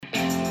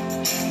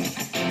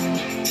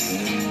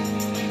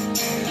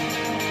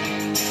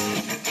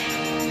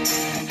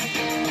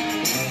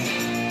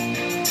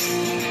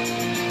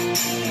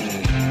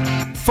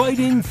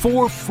fighting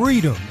for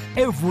freedom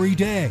every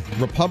day.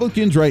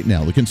 Republicans right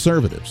now, the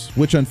conservatives,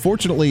 which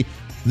unfortunately,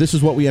 this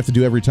is what we have to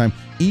do every time,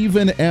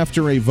 even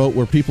after a vote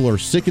where people are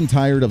sick and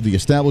tired of the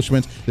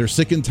establishment, they're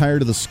sick and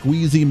tired of the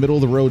squeezy,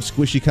 middle-of-the-road,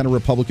 squishy kind of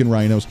Republican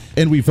rhinos,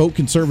 and we vote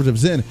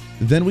conservatives in,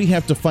 then we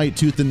have to fight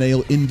tooth and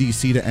nail in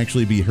D.C. to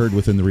actually be heard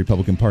within the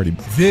Republican Party.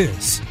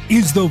 This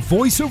is the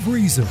Voice of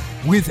Reason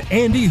with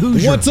Andy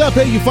Hoosier. What's up?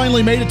 Hey, you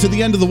finally made it to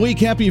the end of the week.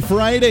 Happy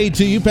Friday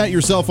to you. Pat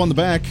yourself on the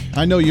back.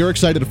 I know you're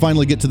excited to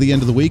finally get to the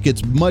end of the week.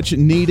 It's much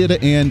needed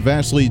and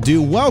vastly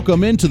due.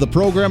 Welcome into the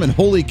program, and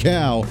holy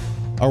cow,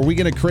 are we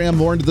going to cram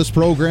more into this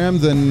program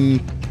than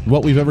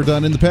what we've ever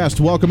done in the past?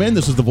 Welcome in.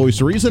 This is the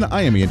Voice of Reason.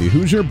 I am Andy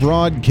Hoosier,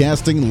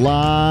 broadcasting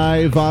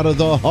live out of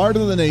the heart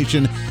of the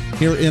nation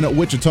here in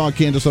Wichita,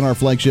 Kansas, on our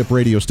flagship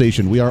radio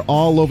station. We are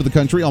all over the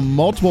country on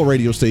multiple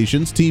radio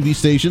stations, TV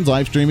stations,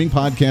 live streaming,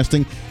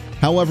 podcasting.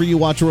 However you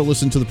watch or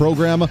listen to the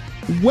program,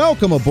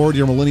 welcome aboard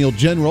your Millennial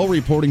General,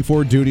 reporting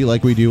for duty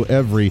like we do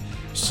every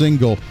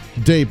single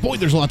day. Boy,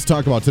 there's a lot to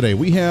talk about today.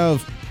 We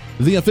have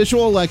the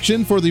official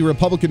election for the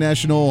Republican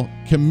National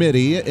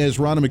Committee, as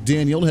Ronna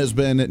McDaniel has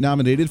been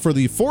nominated for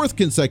the fourth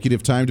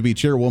consecutive time to be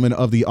chairwoman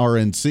of the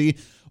RNC.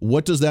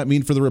 What does that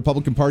mean for the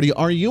Republican Party?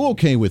 Are you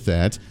okay with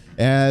that?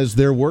 As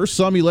there were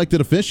some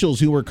elected officials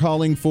who were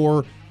calling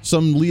for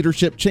some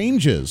leadership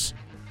changes.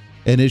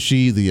 And is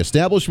she the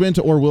establishment,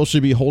 or will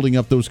she be holding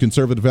up those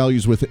conservative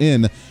values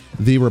within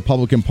the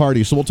Republican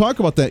Party? So we'll talk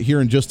about that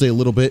here in just a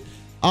little bit.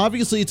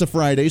 Obviously, it's a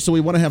Friday, so we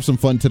want to have some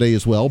fun today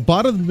as well.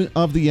 Bottom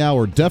of the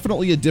hour,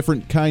 definitely a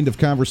different kind of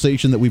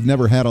conversation that we've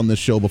never had on this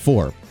show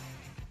before.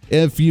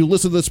 If you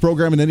listen to this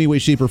program in any way,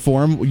 shape, or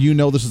form, you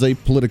know this is a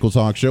political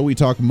talk show. We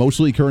talk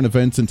mostly current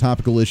events and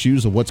topical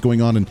issues of what's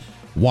going on in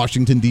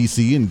Washington,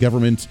 D.C., and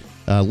government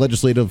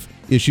legislative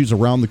issues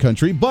around the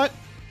country. But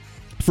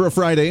for a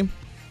Friday,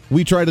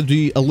 we try to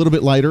be a little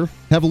bit lighter,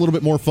 have a little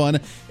bit more fun,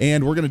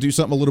 and we're going to do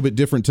something a little bit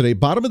different today.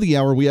 Bottom of the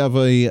hour, we have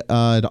an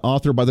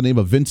author by the name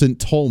of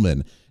Vincent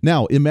Tolman.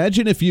 Now,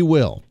 imagine, if you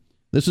will,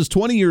 this is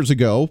 20 years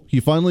ago. He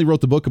finally wrote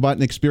the book about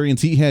an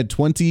experience he had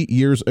 20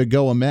 years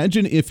ago.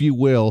 Imagine, if you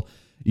will,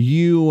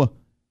 you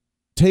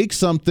take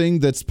something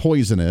that's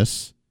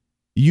poisonous,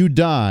 you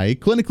die,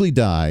 clinically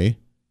die,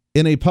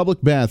 in a public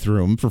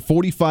bathroom for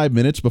 45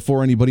 minutes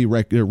before anybody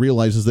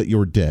realizes that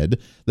you're dead.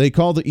 They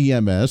call the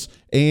EMS,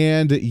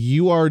 and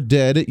you are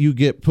dead. You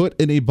get put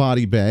in a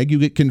body bag. You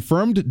get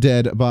confirmed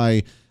dead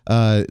by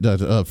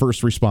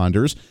first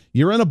responders.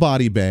 You're in a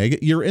body bag.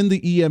 You're in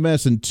the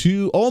EMS,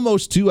 and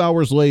almost 2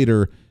 hours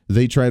later,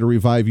 they try to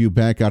revive you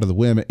back out of the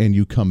whim, and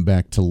you come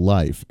back to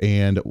life.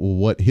 And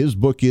what his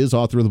book is,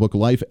 author of the book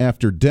Life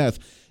After Death,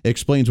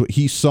 explains what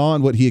he saw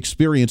and what he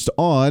experienced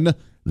on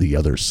the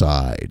other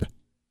side.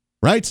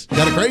 Right?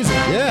 Got it crazy?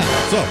 Yeah.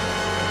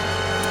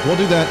 So we'll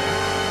do that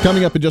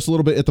coming up in just a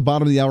little bit. At the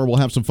bottom of the hour, we'll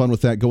have some fun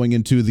with that going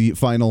into the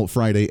final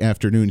Friday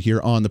afternoon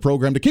here on the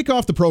program. To kick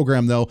off the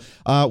program, though,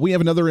 we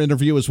have another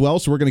interview as well,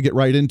 so we're going to get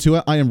right into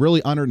it. I am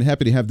really honored and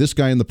happy to have this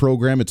guy in the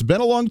program. It's been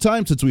a long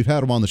time since we've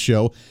had him on the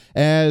show,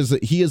 as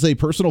he is a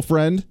personal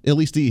friend. At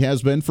least he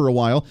has been for a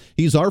while.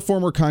 He's our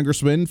former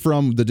congressman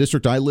from the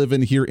district I live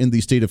in here in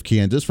the state of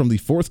Kansas, from the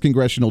 4th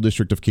Congressional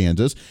District of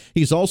Kansas.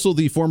 He's also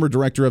the former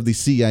director of the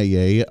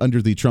CIA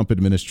under the Trump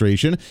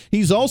administration.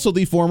 He's also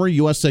the former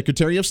U.S.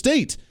 Secretary of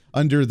State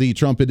under the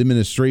Trump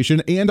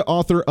administration, and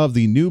author of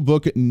the new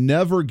book,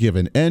 Never Give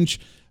an Inch,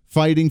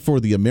 Fighting for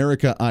the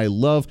America I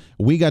Love.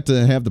 We got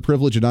to have the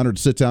privilege and honor to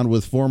sit down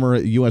with former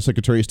U.S.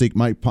 Secretary of State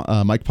Mike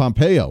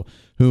Pompeo,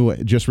 who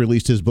just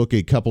released his book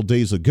a couple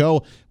days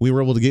ago. We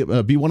were able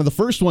to be one of the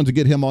first ones to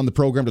get him on the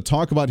program to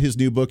talk about his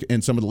new book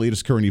and some of the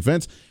latest current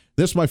events.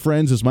 This, my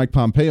friends, is Mike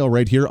Pompeo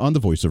right here on The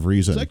Voice of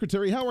Reason.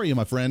 Secretary, how are you,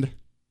 my friend?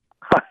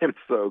 I'm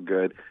so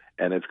good,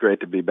 and it's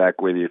great to be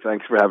back with you.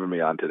 Thanks for having me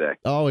on today.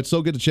 Oh, it's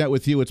so good to chat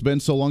with you. It's been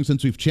so long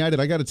since we've chatted.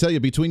 I got to tell you,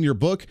 between your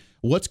book,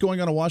 what's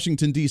going on in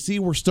Washington, D.C.,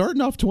 we're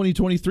starting off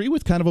 2023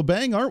 with kind of a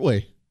bang, aren't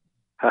we?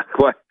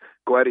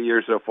 Quite a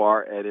year so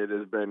far, and it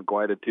has been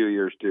quite a 2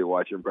 years, too,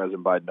 watching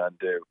President Biden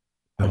undo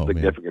a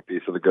significant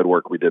piece of the good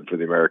work we did for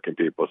the American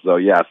people. So,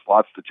 yes,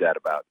 lots to chat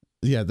about.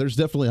 Yeah, there's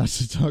definitely lots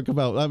to talk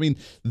about. I mean,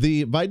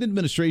 the Biden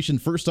administration,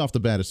 first off the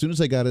bat, as soon as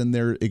they got in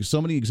there,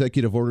 so many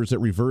executive orders that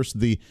reversed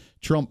the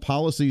Trump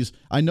policies.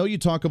 I know you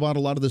talk about a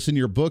lot of this in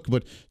your book,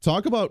 but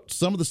talk about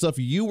some of the stuff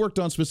you worked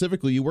on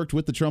specifically. You worked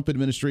with the Trump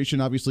administration,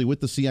 obviously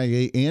with the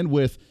CIA and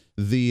with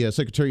the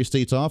Secretary of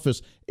State's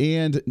office,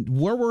 and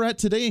where we're at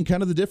today and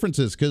kind of the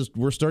differences, because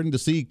we're starting to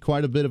see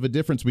quite a bit of a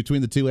difference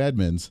between the two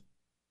admins.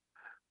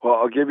 Well,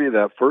 I'll give you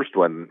the first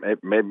one,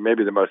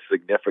 maybe the most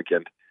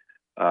significant.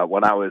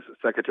 When I was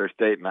Secretary of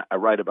State, and I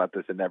write about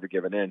this in Never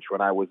Give an Inch,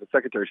 when I was the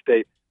Secretary of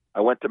State,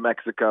 I went to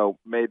Mexico,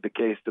 made the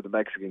case to the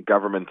Mexican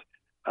government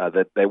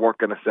that they weren't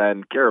going to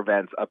send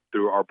caravans up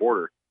through our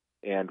border,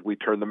 and we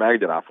turned the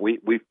magnet off.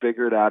 We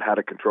figured out how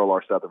to control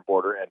our southern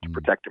border and to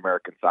protect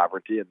American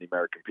sovereignty and the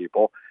American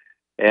people.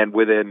 And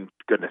within,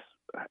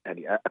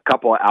 a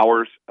couple of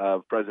hours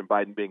of President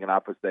Biden being in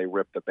office, they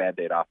ripped the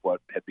Band-Aid off what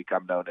had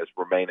become known as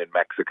Remain in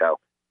Mexico.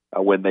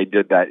 when they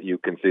did that, you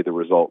can see the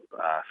result.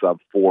 Some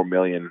 4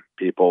 million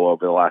people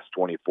over the last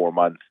 24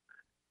 months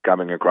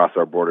coming across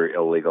our border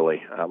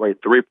illegally.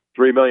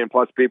 3 million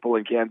plus people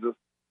in Kansas,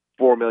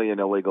 4 million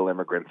illegal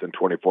immigrants in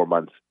 24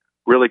 months.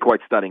 Really quite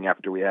stunning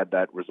after we had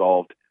that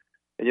resolved.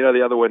 And,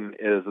 the other one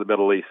is the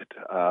Middle East.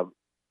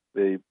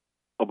 The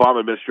Obama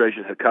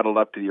administration had cuddled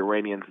up to the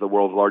Iranians, the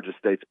world's largest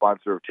state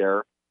sponsor of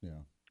terror. Yeah.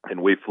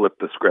 And we flipped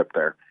the script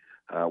there.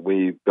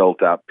 We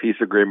built out peace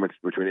agreements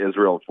between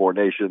Israel and 4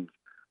 nations.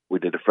 We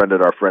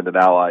defended our friend and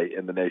ally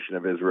in the nation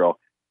of Israel.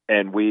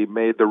 And we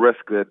made the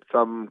risk that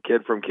some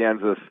kid from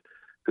Kansas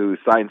who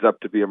signs up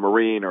to be a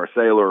Marine or a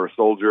sailor or a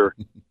soldier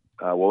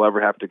will ever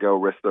have to go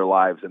risk their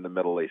lives in the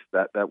Middle East.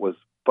 That was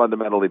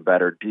fundamentally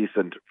better,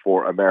 decent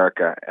for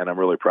America, and I'm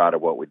really proud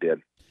of what we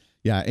did.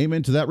 Yeah,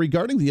 amen to that.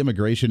 Regarding the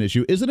immigration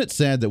issue, isn't it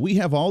sad that we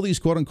have all these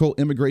quote-unquote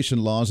immigration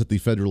laws at the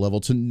federal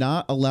level to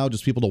not allow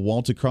just people to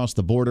waltz across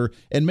the border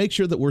and make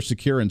sure that we're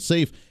secure and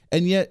safe?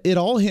 And yet it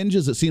all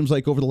hinges, it seems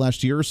like, over the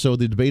last year or so,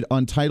 the debate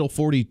on Title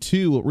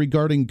 42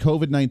 regarding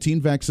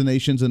COVID-19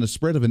 vaccinations and the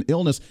spread of an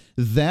illness.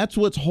 That's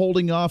what's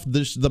holding off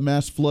the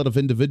mass flood of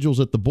individuals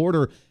at the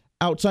border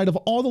outside of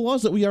all the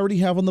laws that we already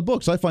have on the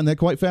books. I find that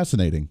quite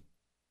fascinating.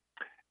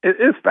 It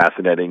is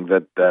fascinating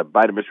that the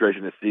Biden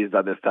administration has seized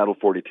on this Title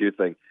 42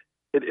 thing.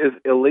 It is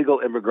illegal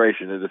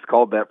immigration. It is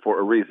called that for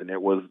a reason.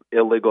 It was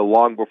illegal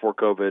long before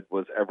COVID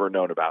was ever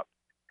known about.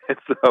 And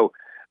so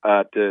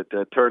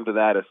to turn to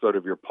that as sort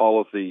of your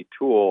policy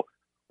tool,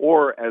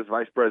 or as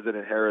Vice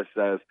President Harris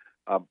says,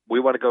 we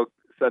want to go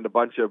send a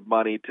bunch of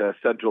money to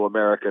Central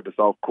America to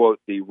solve, quote,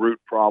 the root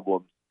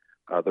problems,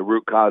 the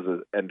root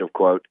causes, end of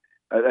quote.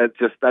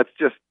 That's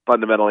just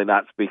fundamentally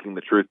not speaking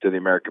the truth to the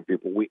American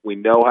people. We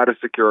know how to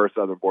secure our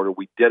southern border.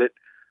 We did it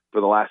for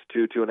the last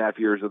 2.5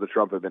 years of the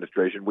Trump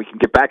administration. We can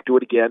get back to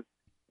it again.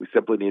 We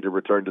simply need to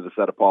return to the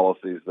set of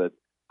policies that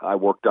I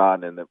worked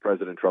on and that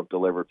President Trump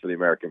delivered to the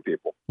American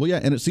people. Well, yeah,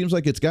 and it seems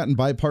like it's gotten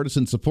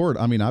bipartisan support.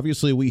 I mean,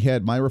 obviously, we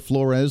had Mayra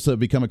Flores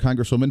become a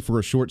congresswoman for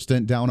a short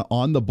stint down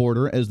on the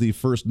border as the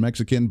first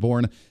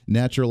Mexican-born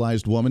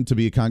naturalized woman to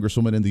be a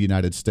congresswoman in the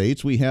United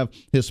States. We have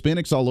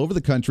Hispanics all over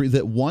the country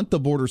that want the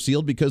border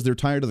sealed because they're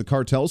tired of the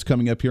cartels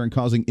coming up here and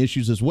causing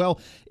issues as well.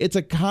 It's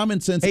a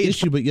common sense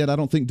issue, but yet I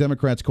don't think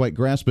Democrats quite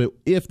grasp it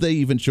if they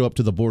even show up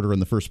to the border in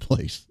the first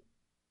place.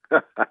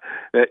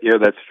 Yeah,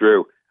 that's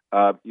true.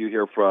 You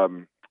hear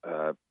from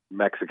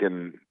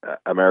Mexican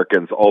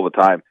Americans all the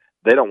time.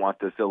 They don't want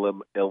this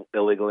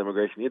illegal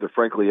immigration either.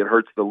 Frankly, it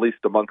hurts the least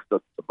amongst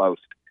us the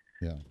most.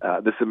 Yeah.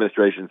 This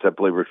administration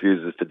simply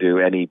refuses to do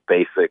any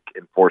basic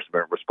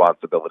enforcement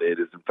responsibility. It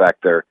is, in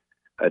fact, their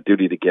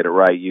duty to get it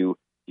right. You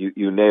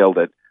nailed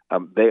it.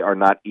 They are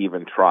not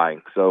even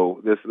trying.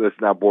 So this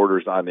now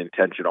borders on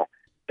intentional,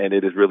 and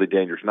it is really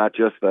dangerous. Not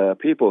just the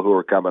people who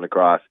are coming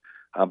across,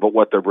 but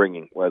what they're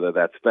bringing, whether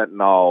that's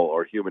fentanyl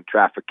or human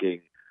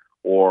trafficking,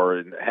 or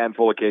in a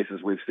handful of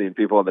cases, we've seen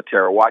people on the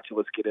terror watch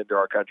list get into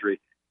our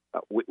country.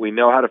 We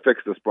know how to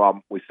fix this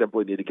problem. We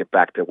simply need to get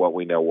back to what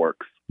we know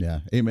works. Yeah,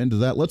 amen to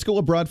that. Let's go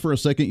abroad for a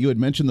second. You had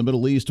mentioned the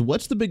Middle East.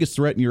 What's the biggest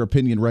threat in your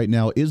opinion right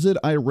now? Is it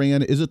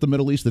Iran? Is it the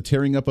Middle East, the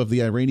tearing up of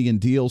the Iranian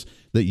deals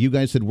that you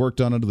guys had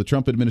worked on under the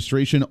Trump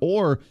administration?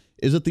 Or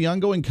is it the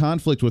ongoing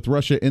conflict with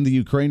Russia and the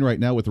Ukraine right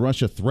now, with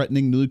Russia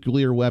threatening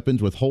nuclear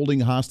weapons, with holding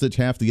hostage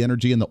half the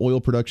energy and the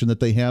oil production that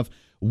they have?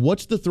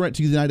 What's the threat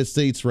to the United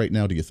States right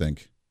now, do you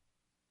think?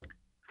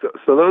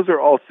 So those are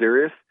all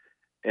serious,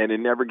 and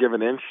in Never Give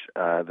an Inch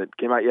that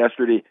came out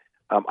yesterday,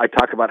 I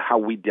talk about how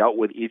we dealt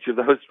with each of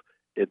those.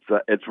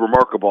 It's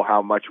remarkable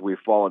how much we've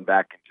fallen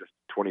back in just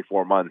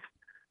 24 months.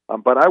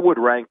 But I would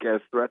rank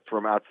as threats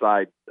from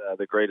outside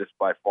the greatest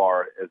by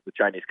far as the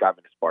Chinese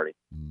Communist Party,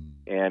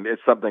 and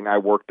it's something I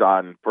worked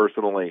on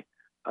personally.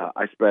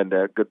 I spend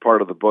a good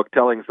part of the book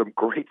telling some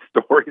great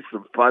stories,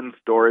 some fun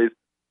stories,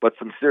 but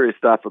some serious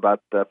stuff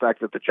about the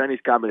fact that the Chinese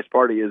Communist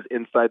Party is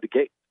inside the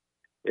gate.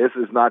 This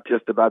is not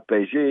just about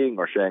Beijing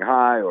or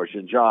Shanghai or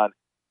Xinjiang.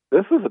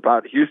 This is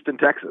about Houston,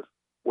 Texas,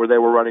 where they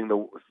were running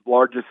the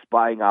largest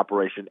spying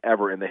operation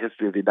ever in the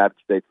history of the United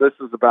States. This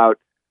is about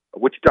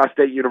Wichita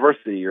State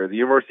University or the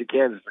University of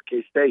Kansas or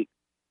K-State,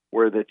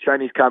 where the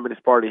Chinese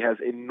Communist Party has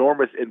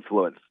enormous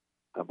influence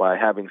by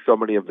having so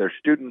many of their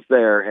students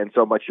there, and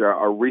so much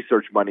our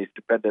research money is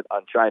dependent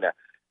on China.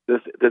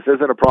 This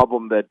isn't a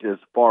problem that is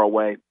far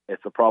away.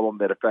 It's a problem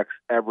that affects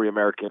every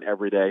American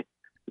every day.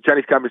 The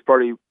Chinese Communist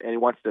Party, and he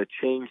wants to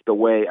change the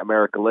way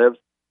America lives.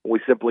 We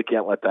simply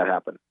can't let that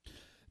happen.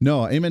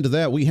 No, amen to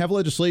that. We have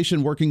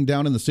legislation working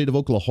down in the state of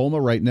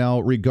Oklahoma right now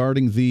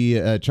regarding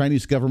the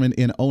Chinese government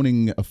in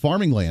owning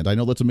farming land. I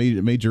know that's a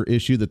major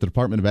issue that the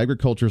Department of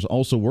Agriculture is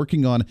also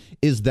working on.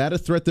 Is that a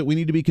threat that we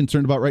need to be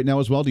concerned about right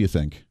now as well, do you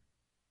think?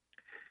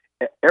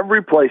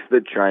 Every place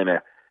that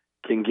China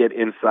can get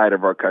inside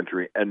of our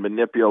country and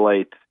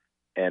manipulate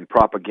and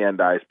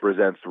propagandize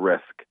presents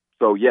risk.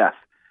 So, yes,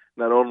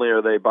 not only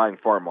are they buying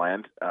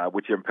farmland,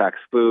 which impacts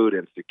food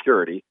and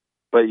security,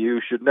 but you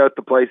should note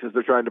the places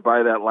they're trying to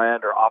buy that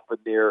land are often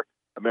near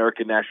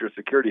American national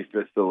security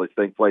facilities.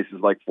 Think places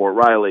like Fort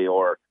Riley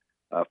or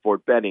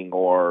Fort Benning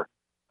or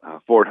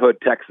Fort Hood,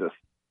 Texas.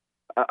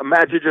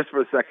 Imagine just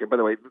for a second, by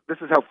the way, this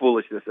is how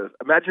foolish this is.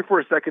 Imagine for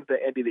a second that,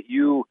 Andy, that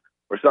you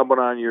or someone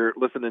on your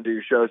listening to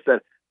your show said,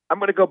 I'm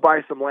going to go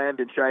buy some land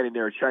in China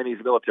near a Chinese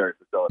military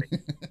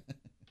facility.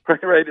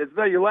 Right?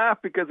 No, you laugh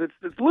because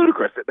it's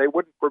ludicrous. They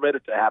wouldn't permit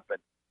it to happen.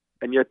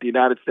 And yet the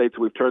United States,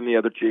 we've turned the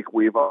other cheek.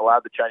 We've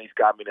allowed the Chinese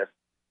communists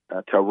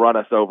to run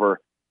us over.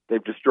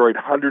 They've destroyed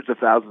hundreds of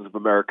thousands of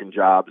American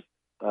jobs,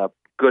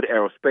 good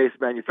aerospace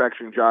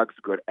manufacturing jobs,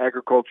 good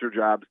agriculture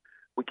jobs.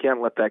 We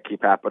can't let that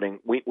keep happening.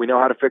 We know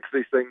how to fix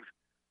these things.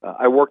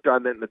 I worked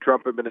on it in the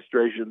Trump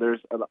administration.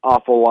 There's an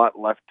awful lot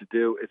left to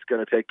do. It's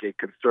going to take a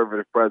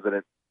conservative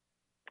president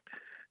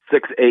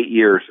 6-8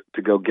 years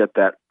to go get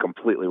that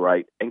completely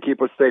right and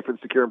keep us safe and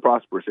secure and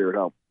prosperous here at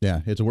home.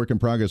 Yeah, it's a work in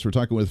progress. We're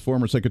talking with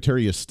former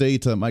Secretary of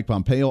State Mike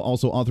Pompeo,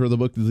 also author of the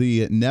book,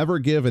 The Never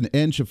Give an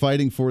Inch of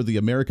Fighting for the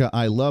America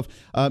I Love.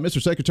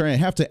 Mr. Secretary, I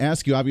have to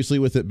ask you, obviously,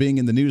 with it being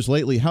in the news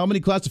lately, how many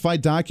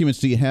classified documents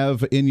do you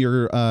have in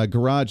your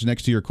garage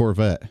next to your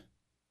Corvette?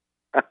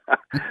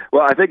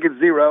 Well, I think it's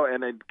 0,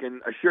 and I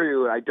can assure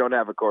you I don't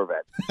have a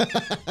Corvette.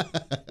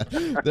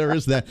 There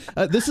is that.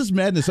 This is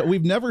madness.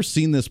 We've never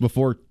seen this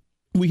before.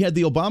 We had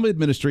the Obama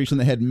administration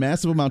that had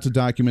massive amounts of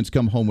documents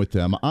come home with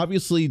them.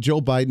 Obviously,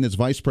 Joe Biden, as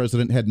vice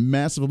president, had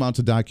massive amounts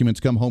of documents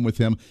come home with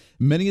him,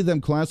 many of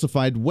them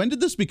classified. When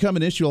did this become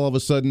an issue all of a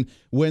sudden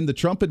when the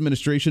Trump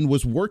administration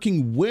was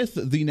working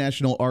with the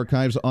National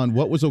Archives on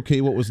what was okay,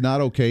 what was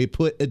not okay,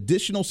 put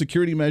additional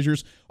security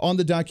measures on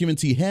the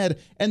documents he had,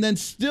 and then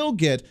still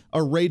get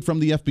a raid from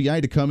the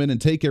FBI to come in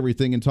and take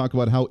everything and talk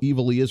about how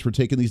evil he is for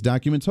taking these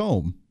documents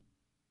home?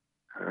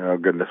 Oh,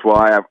 goodness. Well,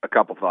 I have a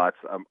couple thoughts.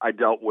 I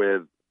dealt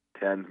with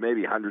tens,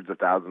 maybe hundreds of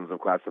thousands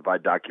of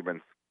classified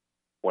documents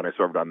when I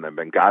served on the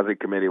Benghazi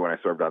Committee, when I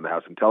served on the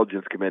House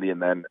Intelligence Committee,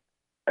 and then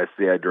as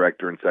CIA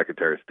Director and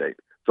Secretary of State.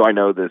 So I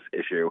know this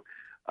issue.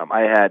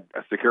 I had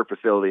a secure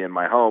facility in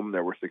my home.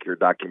 There were secure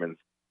documents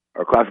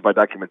or classified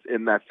documents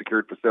in that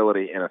secured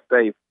facility in a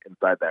safe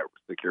inside that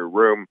secure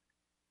room.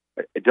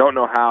 I don't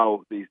know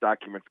how these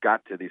documents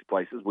got to these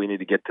places. We need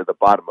to get to the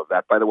bottom of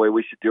that. By the way,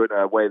 we should do it in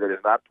a way that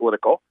is not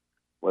political.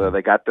 Whether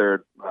they got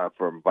there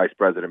from Vice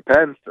President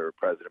Pence or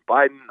President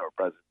Biden or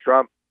President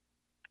Trump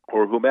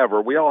or whomever,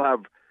 we all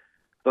have,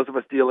 those of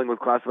us dealing with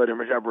classified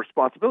information, have a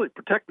responsibility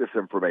to protect this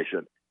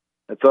information.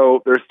 And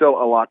so there's still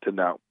a lot to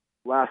know.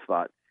 Last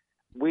thought,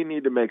 we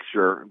need to make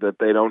sure that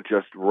they don't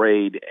just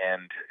raid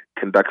and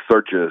conduct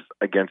searches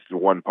against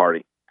one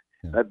party.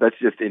 Yeah. That's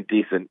just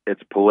indecent.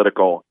 It's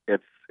political.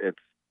 It's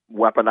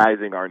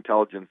weaponizing our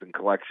intelligence and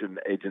collection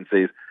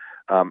agencies.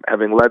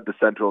 Having led the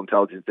Central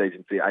Intelligence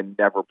Agency, I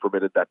never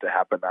permitted that to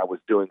happen. I was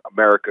doing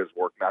America's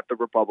work, not the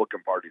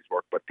Republican Party's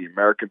work, but the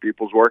American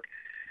people's work.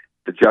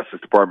 The Justice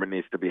Department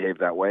needs to behave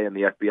that way, and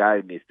the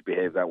FBI needs to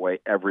behave that way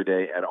every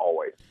day and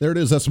always. There it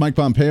is. That's Mike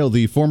Pompeo,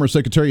 the former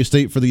Secretary of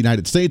State for the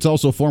United States,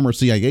 also former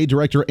CIA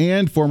Director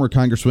and former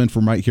Congressman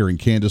from right here in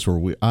Kansas,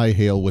 where I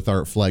hail with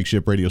our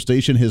flagship radio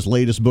station. His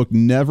latest book,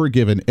 Never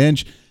Give an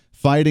Inch,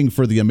 Fighting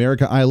for the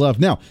America I Love.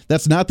 Now,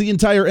 that's not the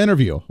entire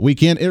interview. We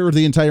can't air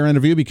the entire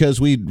interview because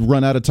we'd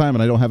run out of time,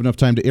 and I don't have enough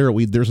time to air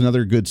it. There's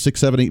another good 6,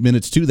 7, 8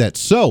 minutes to that.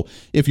 So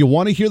if you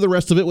want to hear the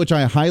rest of it, which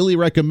I highly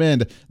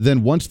recommend,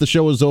 then once the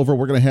show is over,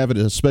 we're going to have it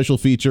as a special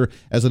feature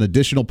as an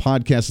additional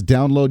podcast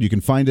download. You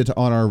can find it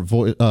on our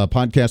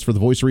podcast for The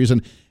Voice of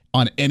Reason.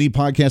 On any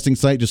podcasting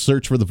site, just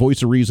search for The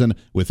Voice of Reason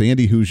with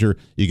Andy Hoosier.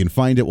 You can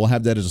find it. We'll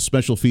have that as a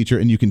special feature,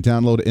 and you can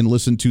download and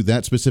listen to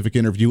that specific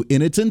interview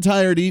in its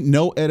entirety.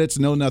 No edits,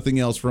 no nothing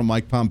else from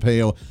Mike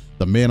Pompeo,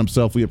 the man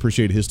himself. We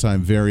appreciate his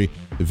time very,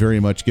 very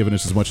much, giving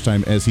us as much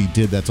time as he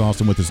did. That's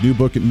awesome with his new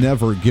book,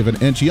 Never Give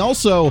an Inch. He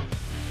also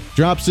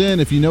drops in,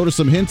 if you notice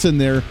some hints in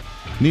there,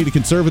 need a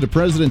conservative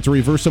president to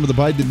reverse some of the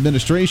Biden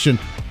administration.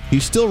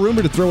 He's still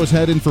rumored to throw his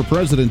head in for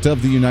president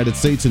of the United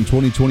States in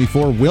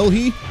 2024. Will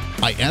he?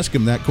 I ask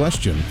him that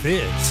question.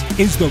 This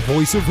is The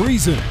Voice of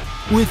Reason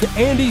with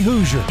Andy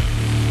Hoosier.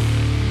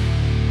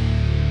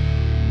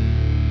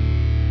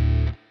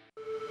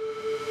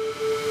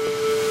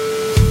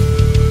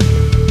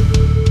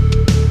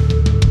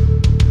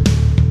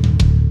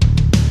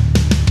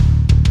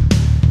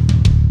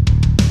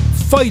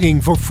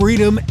 Fighting for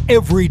freedom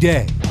every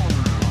day.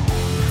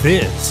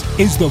 This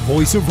is The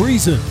Voice of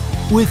Reason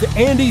with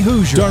Andy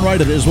Hoosier. Darn right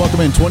it is.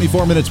 Welcome in.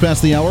 24 minutes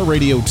past the hour.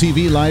 Radio,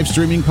 TV, live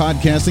streaming,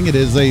 podcasting. It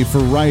is a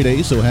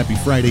Friday, so happy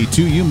Friday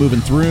to you.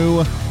 Moving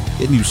through,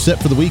 getting you set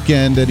for the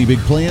weekend. Any big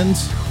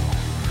plans?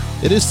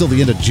 It is still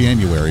the end of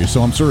January,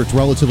 so I'm sure it's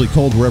relatively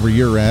cold wherever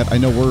you're at. I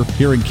know we're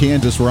here in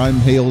Kansas, where I'm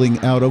hailing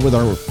out of with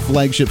our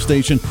flagship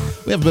station.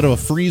 We have a bit of a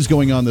freeze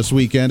going on this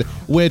weekend,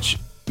 which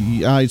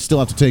I still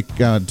have to take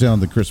down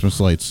the Christmas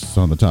lights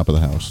on the top of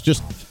the house.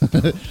 Just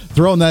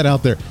throwing that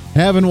out there.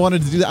 Haven't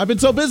wanted to do that. I've been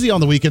so busy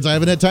on the weekends, I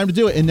haven't had time to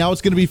do it. And now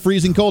it's going to be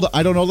freezing cold.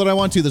 I don't know that I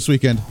want to this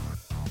weekend.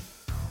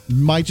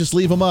 Might just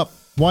leave them up.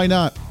 Why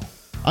not?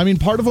 I mean,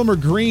 part of them are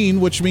green,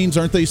 which means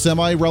aren't they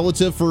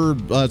semi-relative for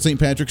St.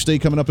 Patrick's Day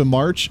coming up in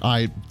March?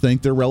 I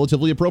think they're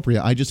relatively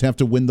appropriate. I just have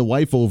to win the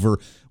wife over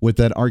with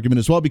that argument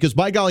as well, because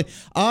by golly,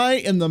 I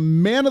am the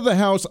man of the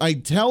house. I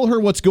tell her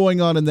what's going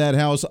on in that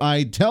house.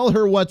 I tell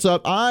her what's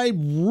up. I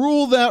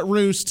rule that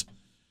roost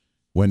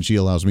when she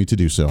allows me to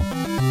do so.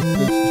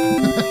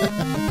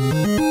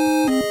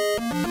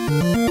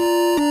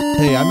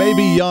 Hey, I may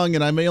be young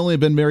and I may only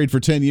have been married for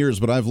 10 years,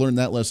 but I've learned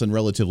that lesson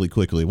relatively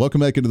quickly. Welcome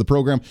back into the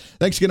program.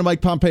 Thanks again to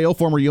Mike Pompeo,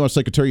 former U.S.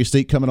 Secretary of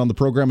State, coming on the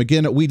program.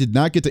 Again, we did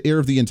not get to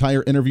air the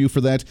entire interview for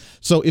that.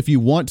 So if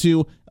you want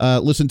to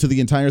listen to the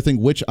entire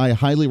thing, which I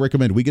highly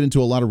recommend, we get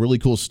into a lot of really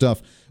cool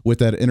stuff with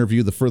that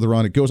interview the further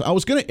on it goes. I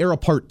was going to air a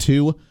part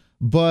 2,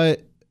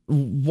 but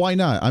why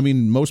not? I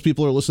mean, most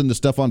people are listening to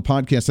stuff on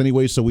podcasts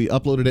anyway, so we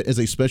uploaded it as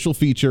a special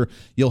feature.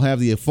 You'll have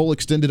the full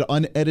extended,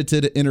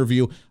 unedited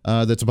interview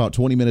that's about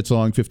 20 minutes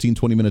long, 15,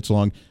 20 minutes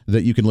long,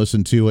 that you can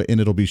listen to, and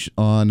it'll be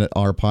on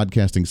our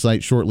podcasting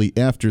site shortly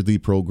after the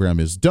program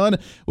is done,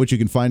 which you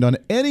can find on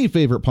any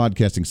favorite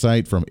podcasting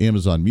site, from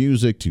Amazon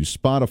Music to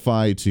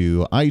Spotify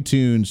to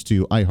iTunes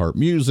to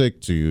iHeartMusic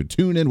to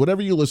TuneIn,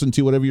 whatever you listen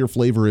to, whatever your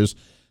flavor is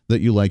that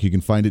you like, you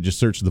can find it. Just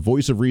search The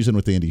Voice of Reason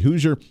with Andy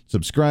Hoosier.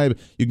 Subscribe.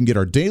 You can get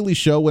our daily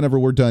show whenever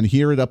we're done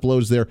here. It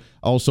uploads there.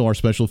 Also, our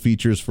special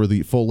features for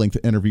the full-length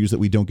interviews that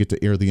we don't get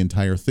to air the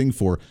entire thing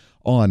for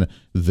on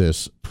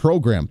this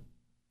program.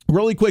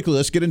 Really quickly,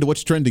 let's get into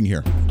what's trending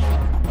here.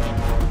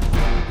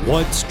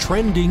 What's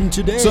trending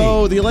today?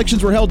 So the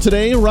elections were held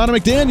today. Ronna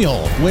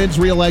McDaniel wins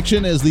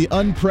re-election as the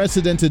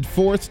unprecedented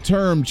fourth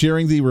term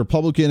chairing the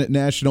Republican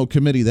National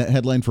Committee. That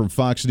headline from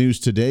Fox News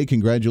today.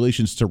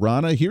 Congratulations to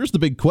Ronna. Here's the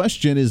big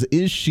question: is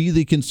she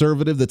the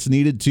conservative that's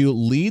needed to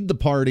lead the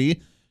party,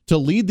 to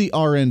lead the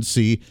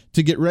RNC,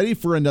 to get ready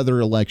for another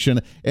election,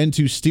 and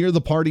to steer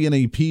the party in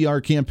a PR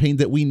campaign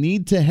that we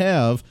need to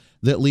have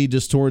that leads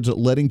us towards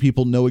letting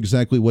people know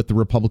exactly what the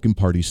Republican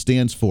Party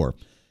stands for?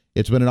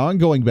 It's been an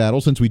ongoing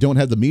battle since we don't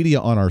have the media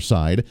on our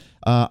side.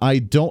 I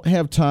don't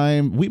have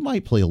time. We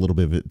might play a little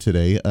bit of it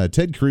today.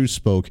 Ted Cruz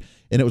spoke,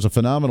 and it was a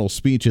phenomenal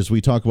speech as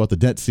we talk about the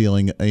debt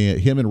ceiling.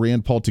 Him and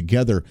Rand Paul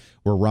together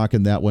were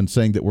rocking that one,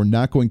 saying that we're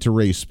not going to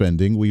raise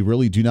spending. We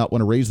really do not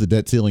want to raise the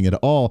debt ceiling at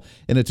all,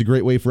 and it's a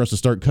great way for us to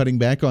start cutting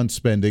back on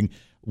spending.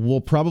 We'll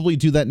probably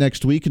do that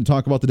next week and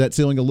talk about the debt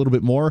ceiling a little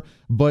bit more,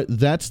 but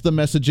that's the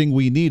messaging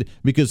we need,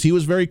 because he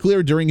was very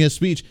clear during his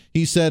speech.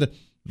 He said,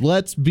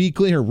 let's be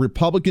clear.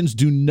 Republicans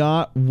do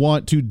not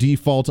want to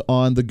default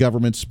on the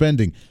government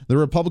spending. The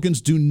Republicans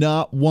do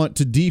not want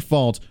to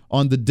default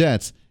on the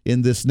debts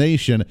in this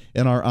nation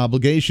and our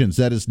obligations.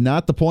 That is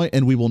not the point,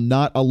 and we will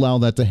not allow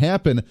that to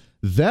happen.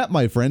 That,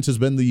 my friends, has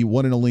been the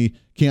one and only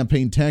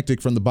campaign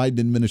tactic from the Biden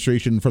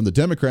administration and from the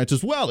Democrats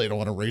as well. They don't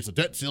want to raise the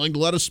debt ceiling to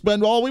let us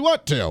spend all we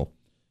want to.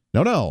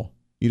 No.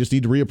 You just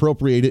need to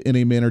reappropriate it in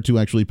a manner to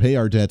actually pay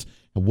our debts.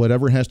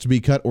 Whatever has to be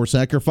cut or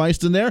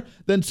sacrificed in there,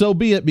 then so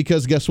be it,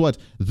 because guess what?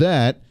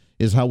 That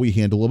is how we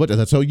handle a budget.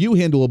 That's how you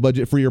handle a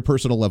budget for your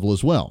personal level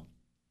as well.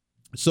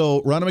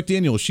 So Ronna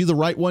McDaniel, is she the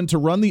right one to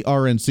run the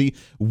RNC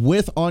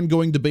with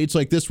ongoing debates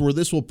like this, where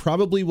this will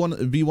probably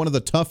be one of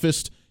the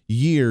toughest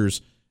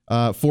years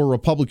for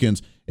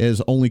Republicans,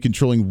 as only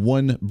controlling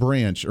one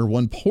branch or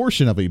one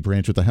portion of a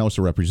branch with the House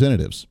of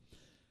Representatives?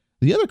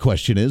 The other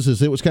question is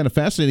it was kind of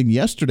fascinating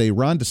yesterday.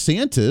 Ron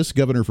DeSantis,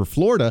 governor for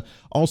Florida,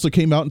 also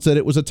came out and said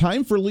it was a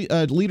time for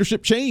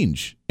leadership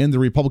change in the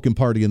Republican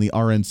Party and the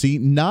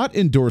RNC, not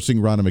endorsing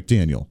Ronna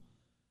McDaniel,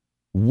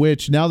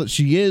 which now that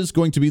she is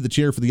going to be the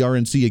chair for the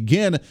RNC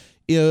again,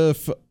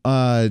 if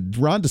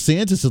Ron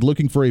DeSantis is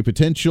looking for a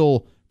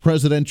potential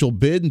presidential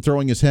bid and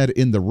throwing his head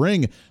in the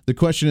ring, the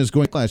question is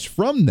going to clash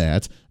from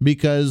that,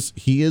 because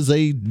he is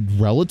a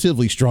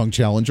relatively strong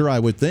challenger. I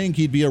would think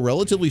he'd be a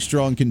relatively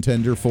strong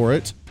contender for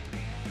it.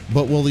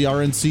 But will the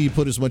RNC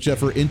put as much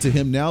effort into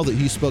him now that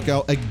he spoke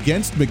out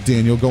against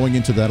McDaniel going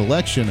into that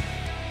election?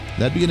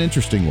 That'd be an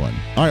interesting one.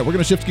 All right, we're going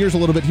to shift gears a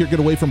little bit here, get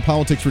away from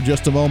politics for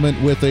just a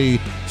moment with a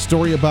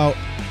story about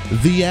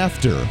the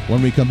after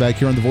when we come back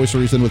here on The Voice of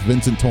Reason with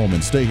Vincent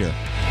Tolman. Stay here.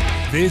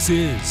 This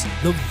is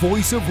The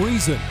Voice of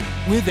Reason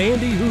with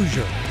Andy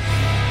Hoosier.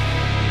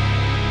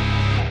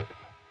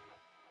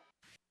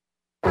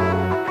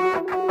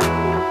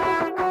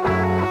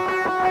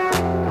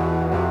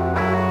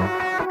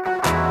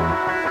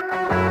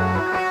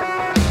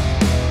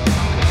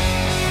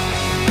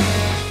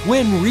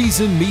 When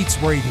Reason meets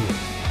radio.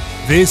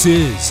 This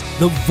is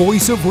The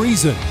Voice of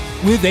Reason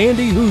with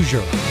Andy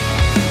Hoosier.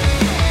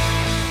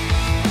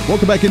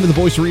 Welcome back into The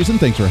Voice of Reason.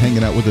 Thanks for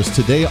hanging out with us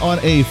today on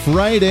a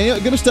Friday. I'm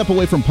going to step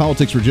away from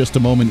politics for just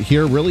a moment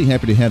here. Really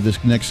happy to have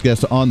this next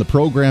guest on the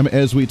program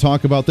as we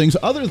talk about things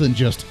other than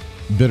just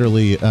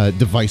bitterly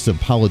divisive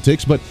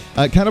politics, but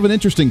kind of an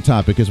interesting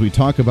topic as we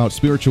talk about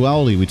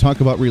spirituality, we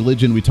talk about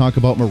religion, we talk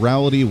about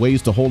morality,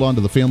 ways to hold on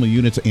to the family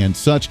units and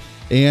such.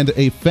 And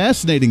a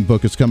fascinating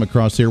book has come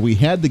across here. We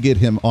had to get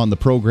him on the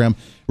program.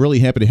 Really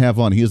happy to have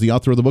on. He is the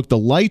author of the book, The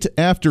Light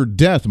After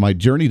Death, My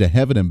Journey to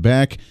Heaven and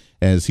Back,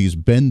 as he's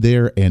been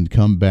there and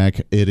come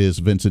back. It is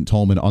Vincent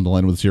Tolman on the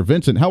line with us here.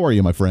 Vincent, how are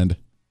you, my friend?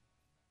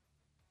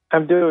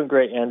 I'm doing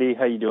great, Andy.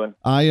 How you doing?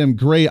 I am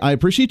great. I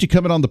appreciate you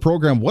coming on the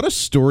program. What a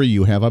story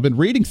you have. I've been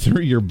reading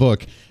through your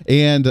book,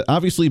 and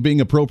obviously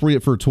being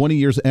appropriate for 20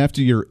 years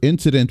after your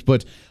incident,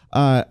 but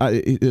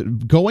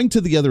going to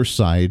the other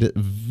side,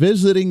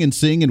 visiting and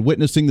seeing and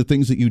witnessing the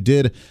things that you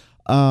did,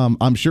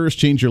 I'm sure has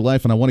changed your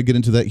life, and I want to get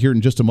into that here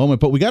in just a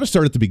moment. But we got to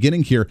start at the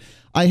beginning here.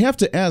 I have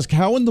to ask,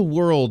 how in the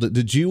world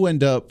did you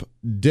end up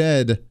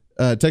dead,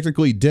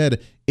 technically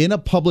dead, in a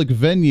public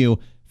venue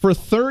for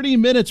 30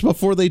 minutes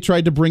before they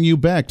tried to bring you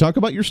back? Talk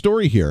about your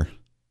story here.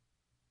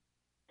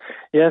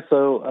 Yeah,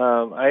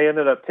 so I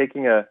ended up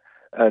taking a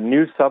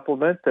new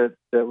supplement that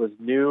was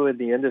new in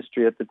the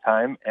industry at the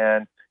time,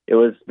 and it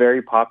was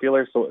very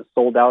popular, so it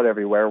sold out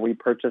everywhere. We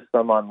purchased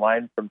some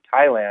online from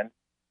Thailand,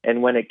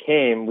 and when it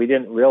came, we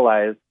didn't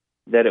realize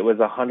that it was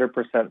a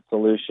 100%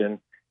 solution,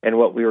 and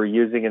what we were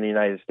using in the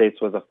United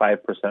States was a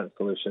 5%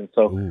 solution.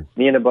 So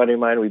me and a buddy of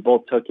mine, we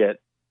both took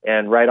it,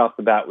 and right off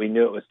the bat, we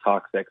knew it was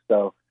toxic.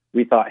 So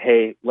we thought,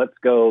 hey, let's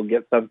go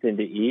get something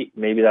to eat.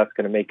 Maybe that's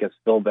going to make us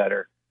feel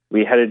better.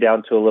 We headed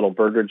down to a little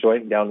burger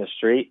joint down the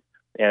street,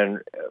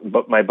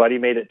 but my buddy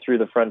made it through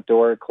the front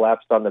door,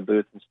 collapsed on the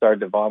booth, and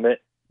started to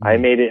vomit. I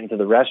made it into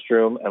the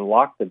restroom and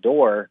locked the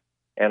door,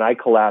 and I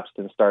collapsed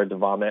and started to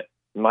vomit.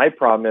 My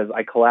problem is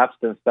I collapsed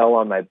and fell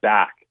on my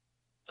back,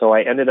 so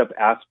I ended up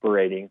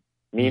aspirating.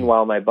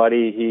 Meanwhile, my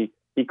buddy,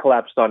 he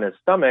collapsed on his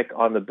stomach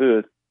on the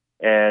booth,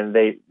 and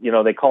they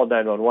called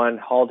 911,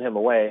 hauled him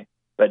away.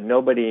 But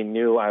nobody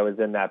knew I was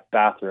in that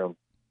bathroom.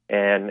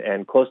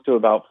 And close to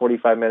about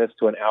 45 minutes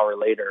to an hour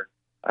later,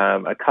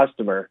 a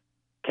customer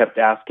kept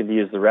asking to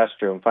use the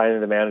restroom. Finally,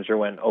 the manager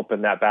went and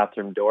opened that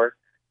bathroom door,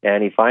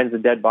 and he finds a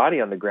dead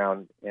body on the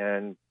ground.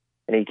 And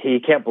he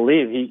can't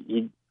believe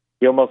he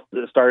almost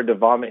started to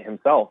vomit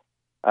himself.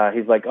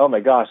 He's like, oh, my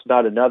gosh,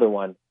 not another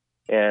one.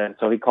 And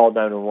so he called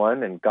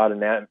 911 and got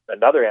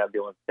another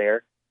ambulance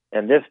there.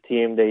 And this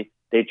team,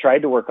 they tried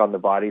to work on the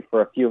body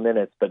for a few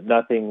minutes, but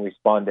nothing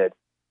responded.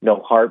 No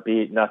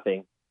heartbeat,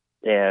 nothing.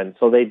 And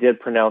so they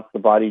did pronounce the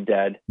body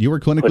dead. You were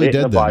clinically put it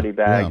dead in a body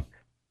bag.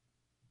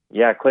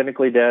 Yeah,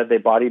 clinically dead. They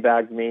body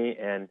bagged me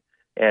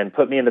and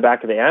put me in the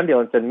back of the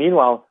ambulance. And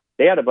meanwhile,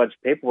 they had a bunch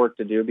of paperwork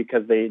to do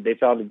because they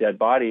found a dead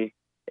body,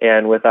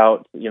 and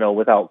without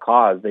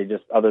cause. They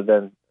just, other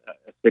than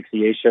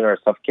asphyxiation or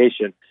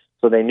suffocation.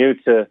 So they knew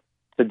to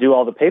do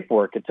all the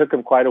paperwork. It took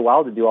them quite a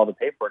while to do all the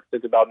paperwork. It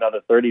took about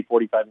another 30,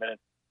 45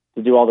 minutes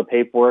to do all the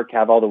paperwork,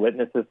 have all the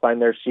witnesses sign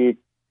their sheets.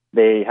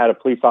 They had a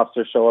police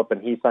officer show up,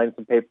 and he signed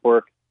some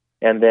paperwork,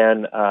 and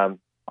then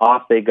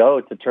off they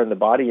go to turn the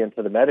body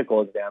into the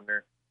medical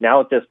examiner.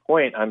 Now at this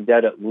point, I'm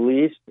dead at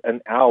least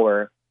an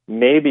hour,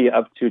 maybe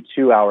up to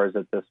 2 hours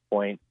at this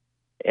point.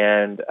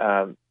 And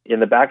in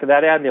the back of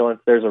that ambulance,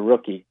 there's a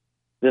rookie.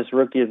 This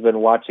rookie has been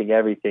watching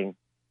everything,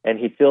 and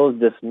he feels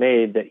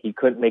dismayed that he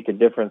couldn't make a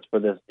difference for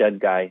this dead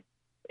guy.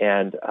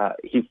 And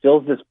he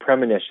feels this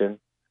premonition,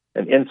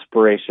 an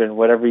inspiration,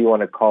 whatever you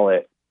want to call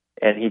it.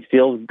 And he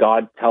feels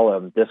God tell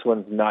him, this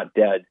one's not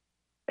dead.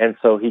 And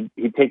so he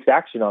takes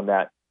action on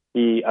that.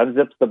 He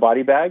unzips the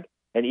body bag,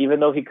 and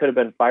even though he could have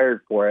been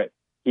fired for it,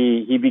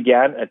 he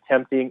began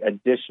attempting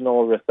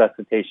additional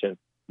resuscitation,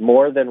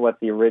 more than what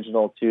the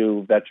original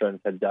two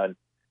veterans had done.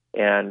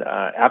 And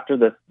after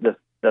the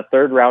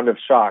third round of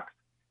shocks,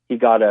 he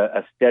got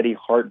a steady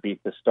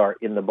heartbeat to start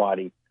in the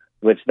body,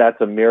 which that's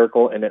a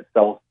miracle in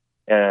itself,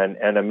 and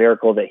a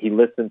miracle that he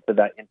listened to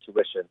that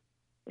intuition.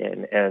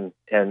 And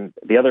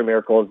the other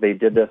miracle is they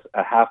did this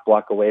a half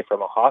block away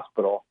from a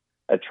hospital,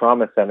 a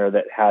trauma center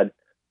that had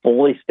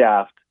fully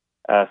staffed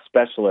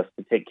specialists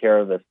to take care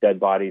of this dead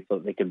body so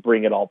that they could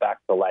bring it all back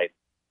to life.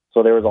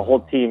 So there was a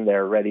whole team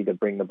there ready to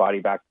bring the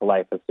body back to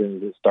life as soon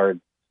as it started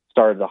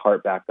the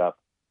heart back up.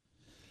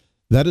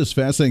 That is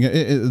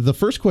fascinating. The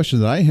first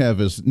question that I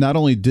have is not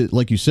only did,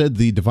 like you said,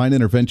 the divine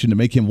intervention to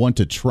make him want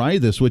to try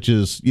this, which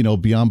is,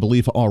 beyond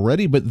belief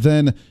already, but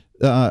then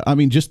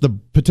just the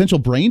potential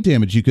brain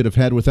damage you could have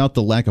had without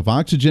the lack of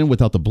oxygen,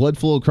 without the blood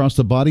flow across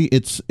the body.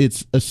 It's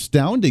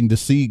astounding to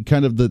see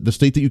kind of the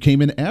state that you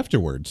came in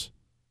afterwards.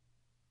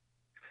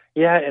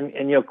 Yeah, and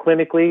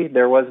clinically,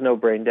 there was no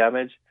brain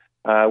damage.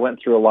 I went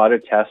through a lot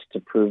of tests to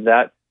prove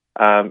that.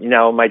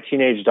 My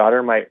teenage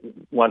daughter might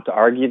want to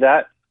argue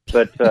that,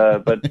 but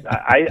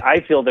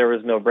I feel there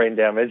was no brain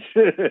damage.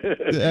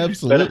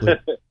 Absolutely.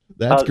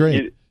 That's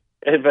great.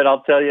 But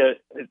I'll tell you,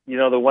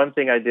 the one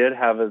thing I did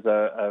have as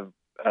a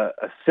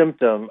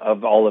symptom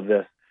of all of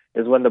this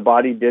is when the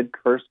body did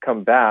first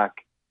come back,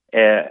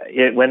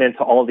 it went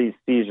into all these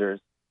seizures.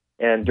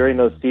 And during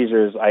those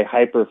seizures, I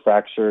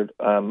hyperfractured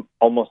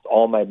almost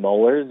all my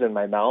molars in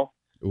my mouth.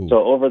 Ooh.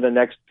 So over the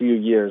next few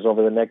years,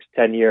 over the next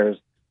 10 years,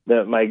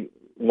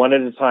 one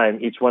at a time,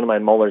 each one of my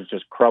molars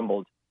just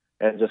crumbled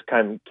and just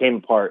kind of came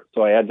apart.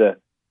 So I had to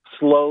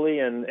slowly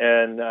and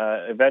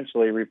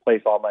eventually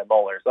replace all my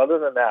molars. Other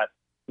than that,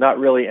 not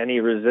really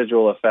any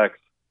residual effects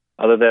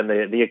other than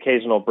the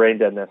occasional brain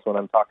deadness when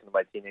I'm talking to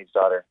my teenage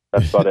daughter.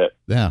 That's about it.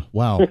 Yeah,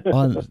 wow.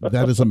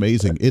 That is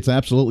amazing. It's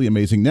absolutely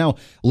amazing. Now,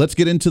 let's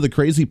get into the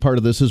crazy part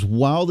of this is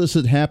while this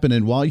had happened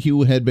and while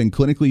you had been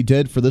clinically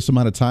dead for this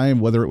amount of time,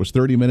 whether it was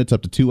 30 minutes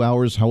up to 2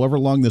 hours, however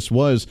long this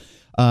was,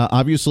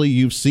 obviously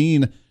you've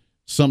seen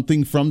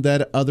something from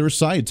that other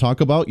side.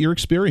 Talk about your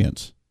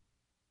experience.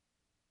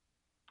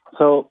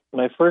 So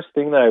my first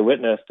thing that I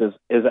witnessed is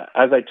as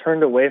I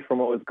turned away from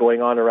what was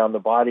going on around the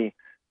body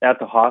at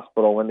the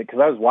hospital, because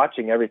I was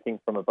watching everything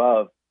from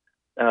above,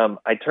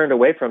 I turned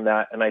away from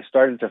that and I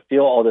started to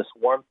feel all this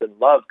warmth and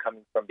love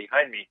coming from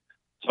behind me.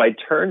 So I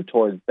turned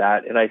towards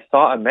that and I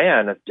saw a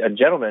man, a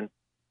gentleman,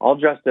 all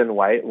dressed in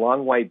white,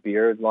 long white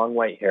beard, long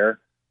white hair.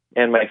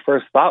 And my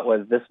first thought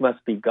was, this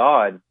must be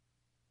God.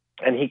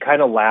 And he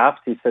kind of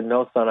laughed. He said,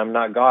 no, son, I'm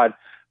not God,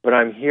 but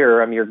I'm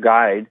here. I'm your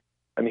guide.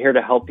 I'm here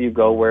to help you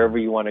go wherever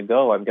you want to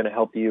go. I'm going to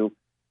help you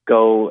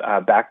go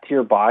back to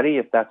your body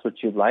if that's what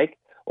you'd like,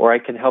 or I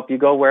can help you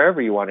go wherever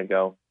you want to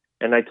go.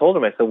 And I told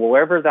him, I said, well,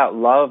 wherever that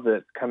love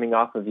that's coming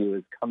off of you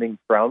is coming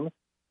from,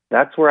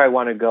 that's where I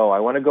want to go.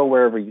 I want to go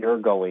wherever you're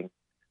going.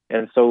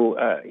 And so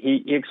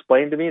he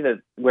explained to me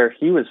that where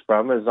he was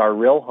from is our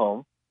real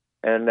home,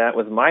 and that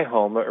was my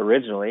home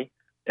originally,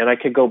 and I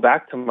could go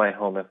back to my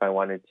home if I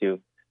wanted to.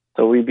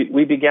 So we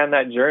began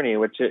that journey,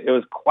 which it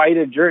was quite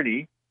a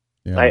journey.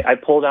 Yeah. I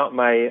pulled out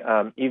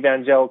my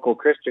evangelical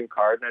Christian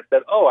card and I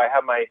said, "Oh, I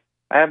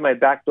have my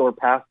backdoor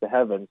pass to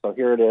heaven. So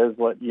here it is.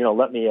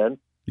 Let me in."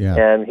 Yeah.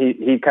 And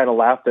he kind of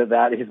laughed at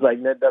that. He's like,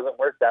 "It doesn't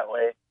work that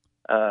way."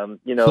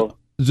 So,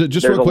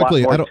 just real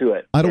quickly,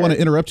 I don't want to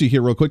interrupt you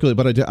here real quickly,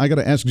 but I got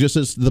to ask just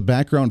as the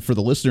background for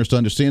the listeners to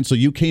understand. So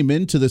you came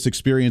into this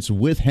experience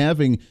with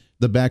having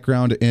the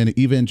background in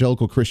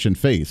evangelical Christian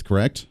faith,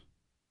 correct?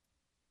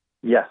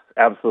 Yes,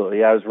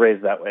 absolutely. I was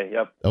raised that way.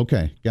 Yep.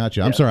 Okay,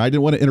 gotcha. I'm sorry, I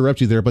didn't want to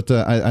interrupt you there, but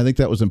I think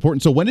that was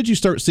important. So when did you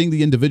start seeing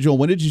the individual?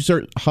 When did you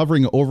start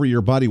hovering over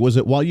your body? Was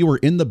it while you were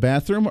in the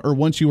bathroom or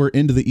once you were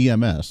into the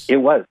EMS? It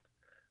was.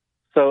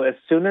 So as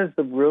soon as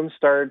the room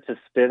started to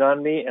spin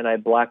on me and I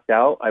blacked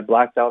out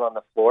on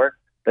the floor,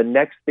 the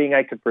next thing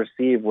I could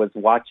perceive was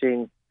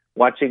watching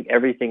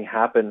everything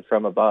happen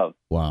from above.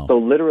 Wow. So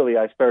literally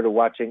I started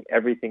watching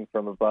everything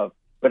from above.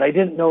 But I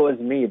didn't know it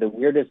was me, the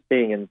weirdest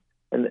thing. And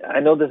I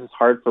know this is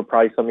hard for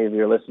probably some of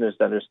your listeners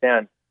to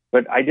understand,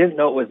 but I didn't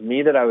know it was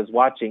me that I was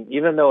watching,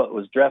 even though it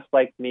was dressed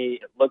like me,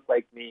 it looked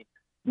like me.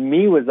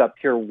 Me was up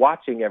here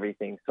watching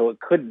everything, so it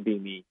couldn't be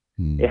me.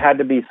 It had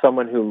to be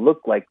someone who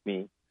looked like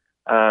me.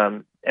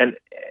 And,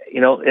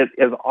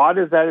 as odd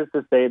as that is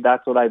to say,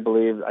 that's what I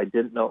believed. I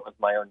didn't know it was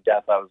my own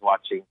death I was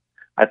watching.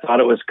 I thought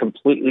it was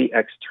completely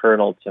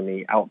external to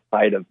me,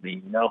 outside of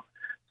me,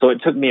 So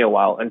it took me a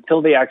while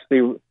until they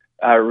actually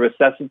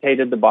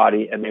resuscitated the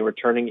body and they were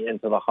turning it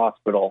into the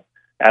hospital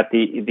at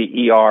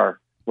the ER.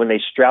 When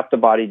they strapped the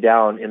body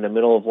down in the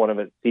middle of one of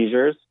its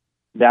seizures,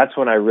 that's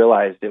when I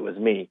realized it was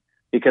me,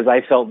 because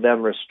I felt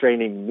them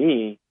restraining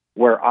me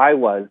where I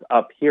was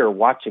up here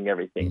watching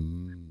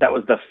everything. That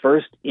was the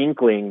first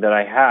inkling that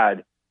I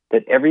had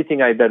that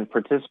everything I'd been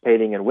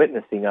participating and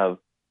witnessing of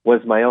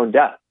was my own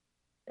death.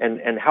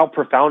 And how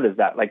profound is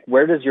that? Like,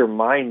 where does your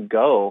mind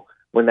go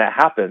when that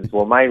happens?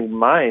 Well, my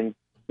mind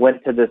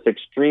went to this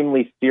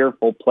extremely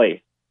fearful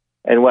place.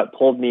 And what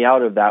pulled me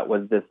out of that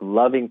was this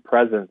loving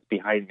presence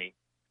behind me.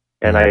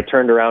 And I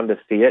turned around to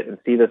see it and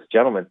see this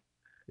gentleman.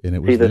 And it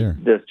was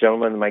this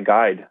gentleman, my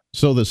guide.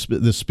 So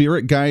the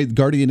spirit guide,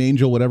 guardian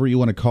angel, whatever you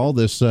want to call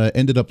this,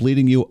 ended up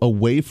leading you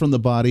away from the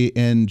body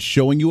and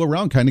showing you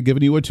around, kind of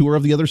giving you a tour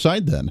of the other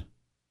side then.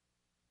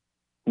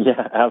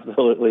 Yeah,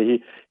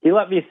 absolutely. He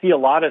let me see a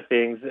lot of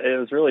things. It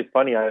was really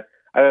funny. I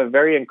have a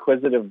very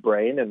inquisitive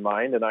brain and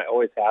mind, and I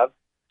always have.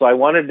 So I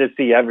wanted to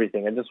see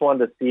everything. I just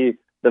wanted to see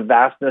the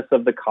vastness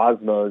of the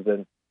cosmos.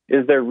 And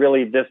is there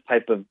really this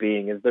type of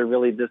being? Is there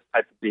really this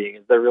type of being?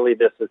 Is there really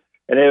this?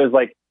 And it was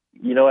like,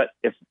 you know what?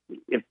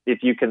 If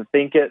you can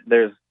think it,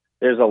 there's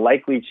a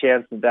likely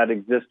chance that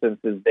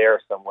existence is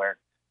there somewhere.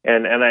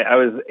 And I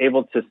was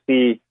able to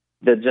see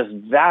the just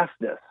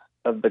vastness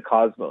of the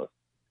cosmos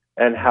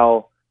and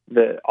how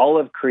all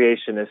of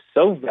creation is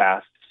so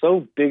vast,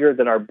 so bigger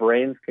than our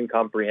brains can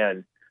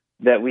comprehend,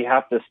 that we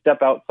have to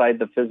step outside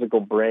the physical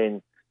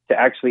brain to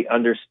actually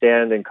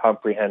understand and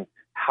comprehend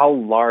how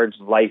large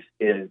life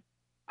is,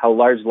 how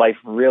large life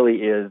really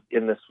is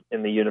in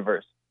the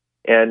universe.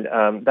 And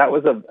that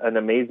was an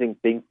amazing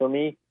thing for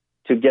me,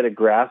 to get a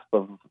grasp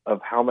of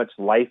how much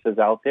life is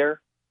out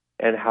there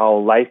and how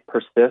life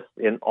persists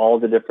in all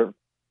the different,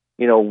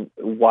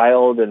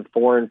 wild and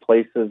foreign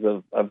places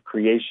of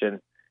creation,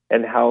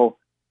 and how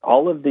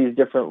all of these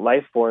different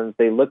life forms,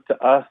 they look to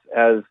us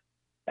as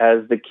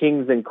the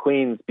kings and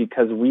queens,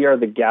 because we are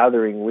the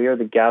gathering. We are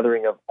the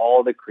gathering of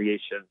all the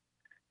creation,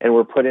 and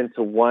we're put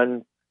into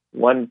one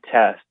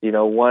test,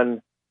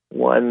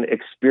 one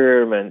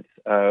experiment,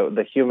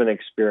 the human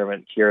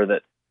experiment here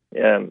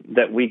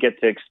that we get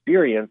to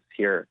experience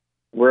here.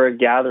 We're a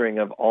gathering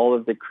of all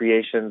of the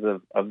creations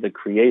of the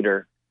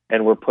Creator,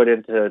 and we're put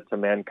into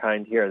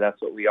mankind here.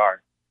 That's what we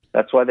are.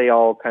 that's why they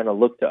all kind of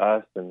look to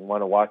us and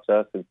want to watch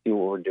us and see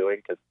what we're doing,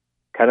 because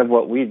kind of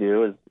what we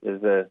do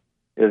is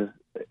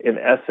in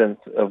essence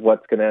of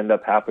what's going to end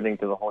up happening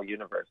to the whole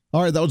universe.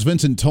 All right, that was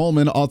Vincent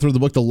Tolman, author of the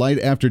book The Light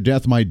After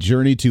Death, My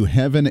Journey to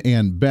Heaven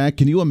and Back.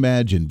 Can you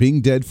imagine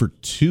being dead for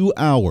 2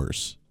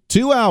 hours?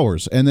 2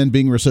 hours, and then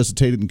being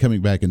resuscitated and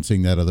coming back and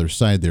seeing that other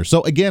side there.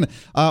 So again,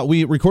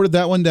 we recorded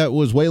that one that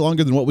was way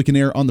longer than what we can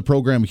air on the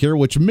program here,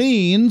 which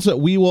means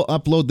we will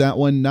upload that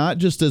one not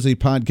just as a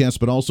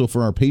podcast, but also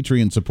for our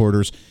Patreon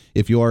supporters.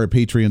 If you are a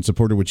Patreon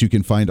supporter, which you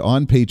can find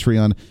on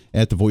Patreon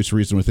at The Voice of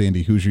Reason with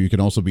Andy Hoosier, you can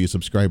also be a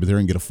subscriber there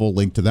and get a full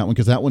link to that one,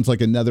 because that one's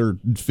like another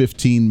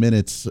 15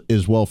 minutes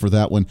as well for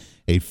that one.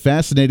 A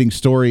fascinating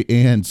story,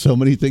 and so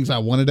many things I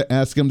wanted to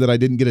ask him that I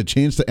didn't get a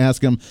chance to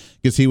ask him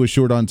because he was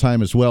short on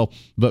time as well.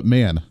 But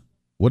man,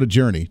 what a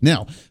journey.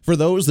 Now, for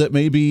those that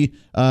may be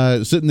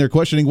sitting there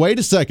questioning, wait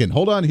a second,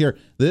 hold on here.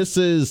 This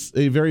is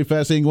a very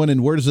fascinating one,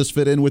 and where does this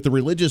fit in with the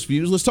religious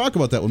views? Let's talk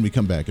about that when we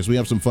come back, as we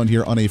have some fun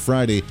here on a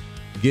Friday,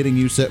 getting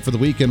you set for the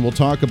weekend. We'll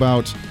talk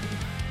about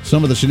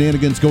some of the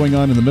shenanigans going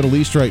on in the Middle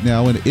East right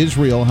now, and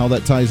Israel, how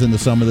that ties into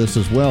some of this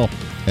as well,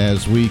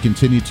 as we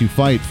continue to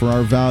fight for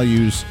our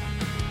values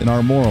and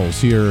our morals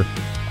here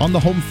on the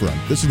home front.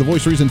 This is The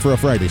Voice of Reason for a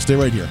Friday. Stay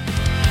right here.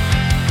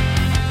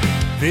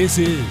 This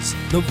is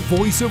The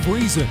Voice of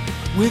Reason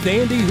with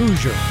Andy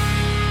Hoosier.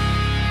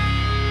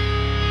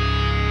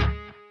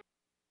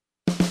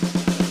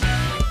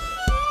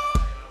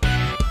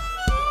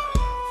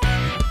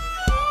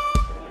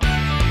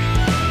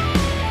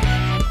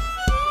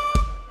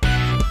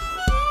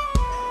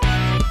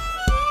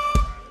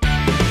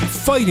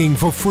 Fighting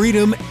for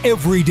freedom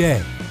every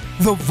day.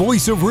 The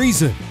Voice of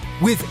Reason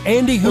with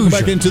Andy Hoosier. Welcome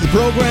back into the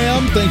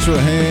program. Thanks for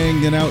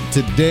hanging out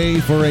today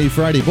for a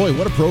Friday. Boy,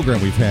 what a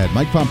program we've had.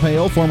 Mike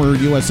Pompeo, former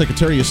U.S.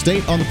 Secretary of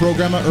State, on the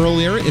program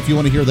earlier. If you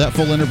want to hear that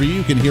full interview,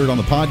 you can hear it on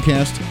the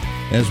podcast,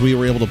 as we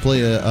were able to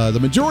play the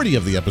majority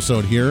of the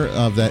episode here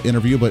of that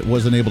interview, but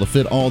wasn't able to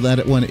fit all that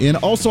at one in.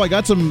 Also, I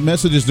got some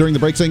messages during the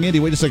break saying, Andy,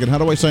 wait a second, how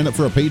do I sign up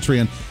for a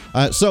Patreon?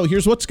 So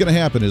here's what's going to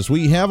happen is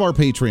we have our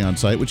Patreon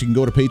site, which you can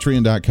go to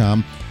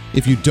patreon.com.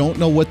 If you don't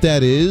know what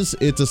that is,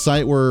 it's a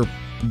site where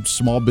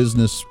small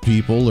business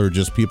people or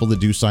just people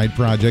that do side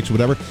projects,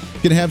 whatever,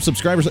 can have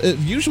subscribers.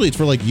 Usually it's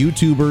for like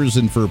YouTubers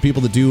and for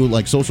people that do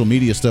like social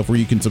media stuff, where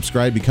you can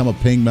subscribe, become a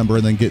paying member,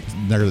 and then get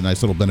the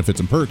nice little benefits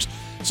and perks.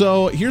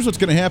 So here's what's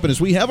going to happen is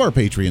we have our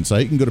Patreon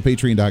site. You can go to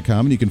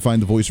patreon.com and you can find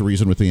The Voice of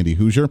Reason with Andy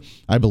Hoosier.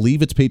 I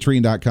believe it's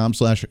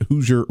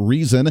patreon.com/Hoosier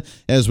Reason,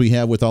 as we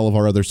have with all of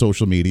our other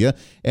social media.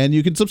 And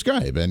you can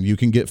subscribe and you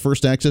can get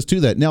first access to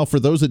that. Now, for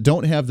those that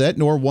don't have that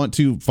nor want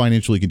to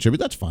financially contribute,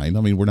 that's fine.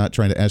 I mean, we're not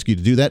trying to ask you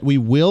to do that. We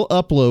will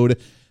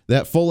upload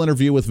that full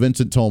interview with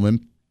Vincent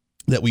Tolman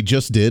that we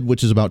just did,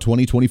 which is about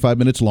 20-25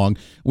 minutes long.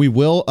 We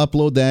will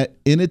upload that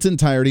in its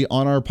entirety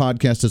on our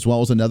podcast, as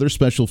well as another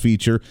special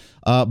feature.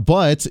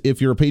 But if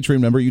you're a Patreon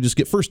member, you just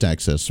get first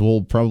access.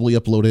 We'll probably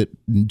upload it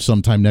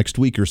sometime next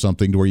week or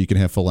something to where you can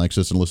have full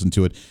access and listen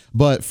to it.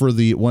 But for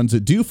the ones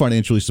that do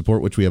financially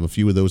support, which we have a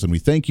few of those, and we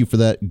thank you for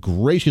that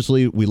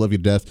graciously, we love you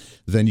to death,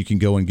 then you can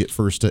go and get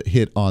first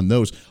hit on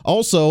those.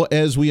 Also,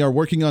 as we are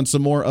working on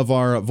some more of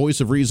our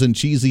Voice of Reason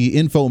cheesy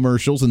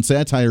infomercials and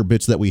satire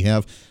bits that we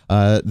have,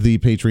 the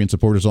Patreon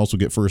supporters also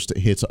get first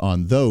hits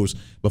on those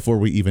before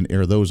we even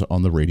air those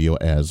on the radio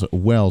as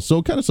well.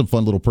 So kind of some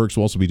fun little perks.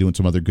 We'll also be doing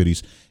some other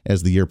goodies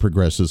as the year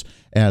progresses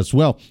as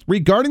well.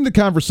 Regarding the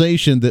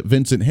conversation that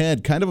Vincent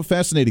had, kind of a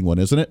fascinating one,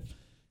 isn't it?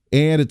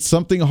 And it's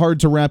something hard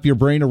to wrap your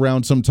brain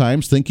around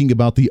sometimes, thinking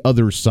about the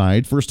other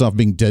side. First off,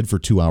 being dead for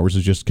 2 hours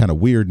is just kind of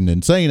weird and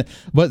insane.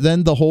 But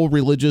then the whole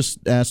religious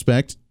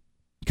aspect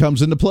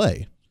comes into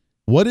play.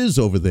 What is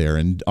over there,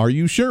 and are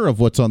you sure of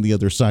what's on the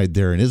other side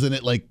there? And isn't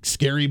it like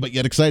scary but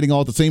yet exciting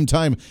all at the same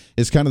time,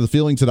 is kind of the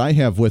feelings that I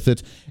have with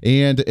it.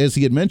 And as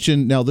he had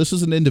mentioned, now this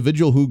is an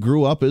individual who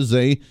grew up as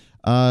a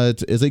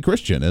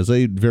Christian, as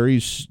a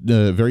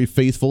very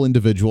faithful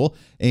individual,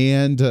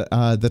 and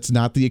that's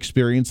not the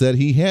experience that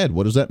he had.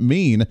 What does that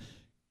mean?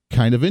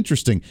 Kind of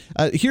interesting.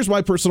 Here's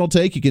my personal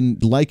take. You can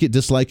like it,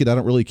 dislike it. I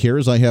don't really care,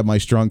 as I have my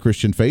strong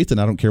Christian faith, and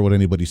I don't care what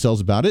anybody says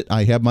about it.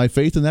 I have my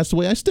faith, and that's the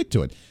way I stick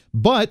to it.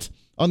 But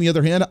on the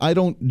other hand, I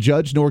don't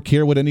judge nor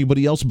care what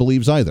anybody else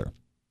believes either.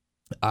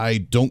 I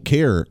don't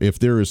care if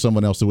there is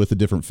someone else with a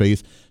different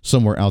faith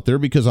somewhere out there,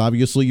 because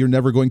obviously you're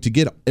never going to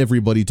get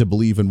everybody to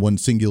believe in one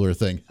singular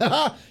thing.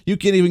 You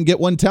can't even get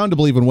one town to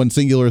believe in one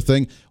singular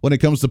thing when it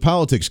comes to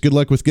politics. Good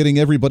luck with getting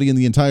everybody in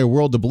the entire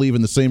world to believe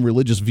in the same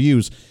religious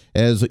views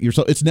as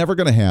yourself. It's never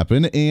going to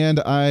happen, and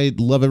I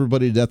love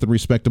everybody to death and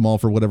respect them all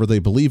for whatever they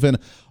believe in.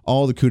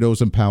 All the kudos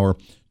and power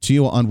to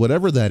you on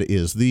whatever that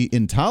is. The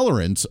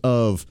intolerance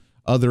of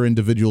other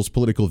individuals'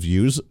 political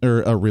views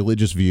or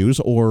religious views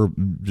or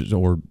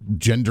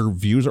gender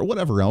views or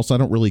whatever else. I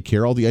don't really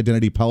care. All the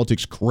identity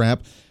politics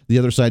crap the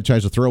other side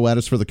tries to throw at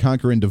us for the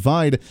conquer and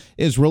divide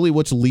is really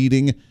what's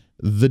leading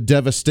the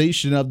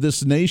devastation of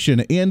this nation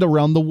and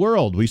around the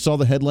world. We saw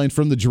the headline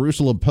from the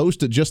Jerusalem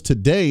Post just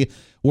today,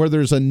 where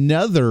there's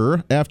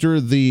another after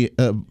the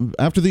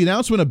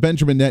announcement of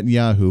Benjamin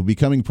Netanyahu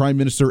becoming prime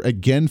minister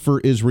again for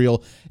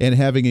Israel and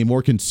having a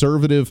more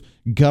conservative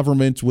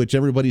government, which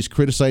everybody's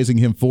criticizing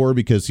him for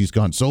because he's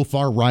gone so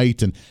far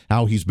right, and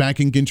how he's back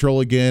in control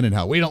again, and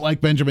how we don't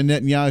like Benjamin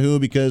Netanyahu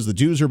because the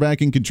Jews are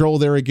back in control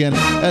there again.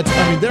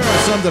 There are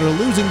some that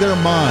are losing their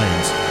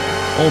minds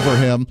over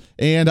him,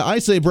 and I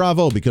say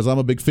bravo because I'm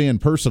a big fan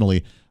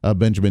personally of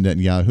Benjamin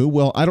Netanyahu.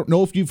 Well, I don't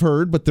know if you've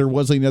heard, but there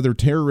was another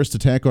terrorist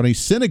attack on a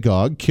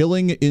synagogue,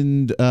 killing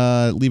and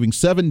leaving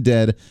 7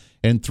 dead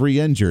and 3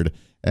 injured.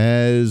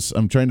 As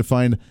I'm trying to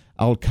find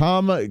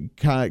Al-Qam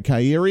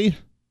Kairi,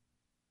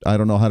 I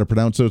don't know how to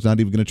pronounce it, so it's not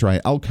even going to try.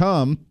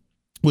 Al-Qam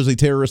was a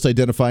terrorist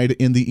identified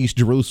in the East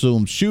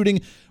Jerusalem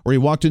shooting, where he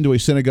walked into a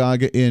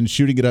synagogue and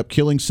shooting it up,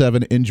 killing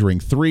 7,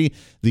 injuring 3.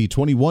 The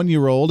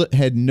 21-year-old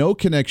had no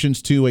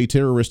connections to a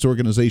terrorist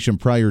organization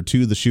prior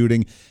to the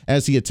shooting.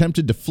 As he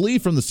attempted to flee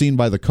from the scene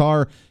by the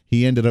car,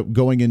 he ended up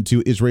going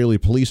into Israeli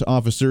police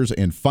officers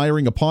and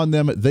firing upon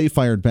them. They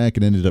fired back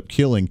and ended up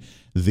killing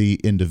the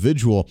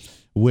individual,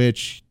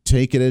 which,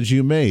 take it as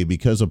you may,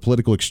 because of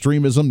political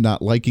extremism,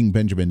 not liking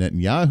Benjamin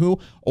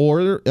Netanyahu,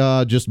 or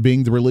just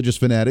being the religious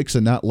fanatics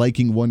and not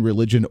liking one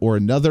religion or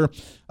another.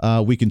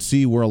 We can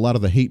see where a lot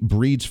of the hate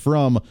breeds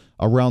from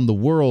around the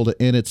world,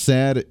 and it's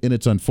sad and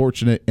it's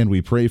unfortunate, and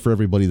we pray for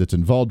everybody that's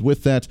involved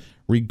with that.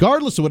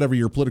 Regardless of whatever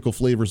your political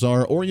flavors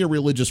are or your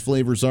religious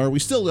flavors are, we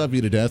still love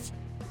you to death.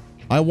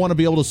 I want to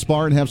be able to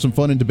spar and have some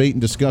fun and debate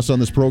and discuss on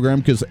this program,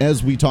 because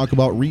as we talk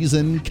about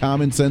reason,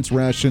 common sense,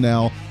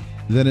 rationale,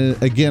 then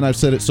again, I've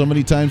said it so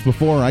many times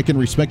before, I can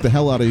respect the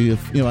hell out of you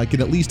if, I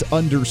can at least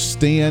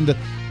understand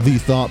the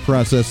thought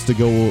process that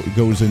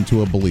goes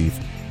into a belief.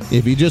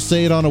 If you just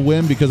say it on a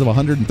whim because of a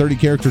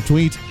 130-character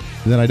tweet,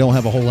 then I don't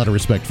have a whole lot of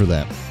respect for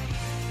that.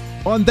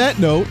 On that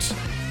note,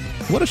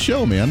 what a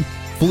show, man.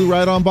 Flew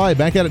right on by.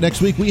 Back at it next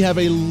week. We have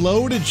a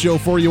loaded show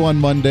for you on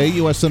Monday.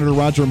 U.S. Senator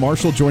Roger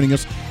Marshall joining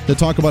us to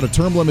talk about a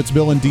term limits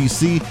bill in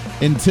D.C.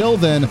 Until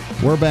then,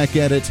 we're back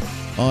at it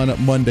on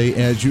Monday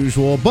as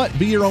usual. But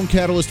be your own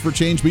catalyst for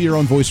change. Be your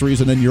own voice of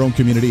reason in your own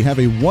community. Have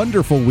a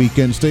wonderful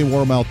weekend. Stay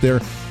warm out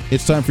there.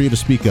 It's time for you to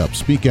speak up,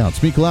 speak out,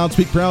 speak loud,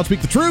 speak proud,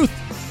 speak the truth,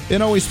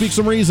 and always speak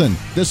some reason.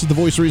 This is the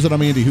Voice of Reason.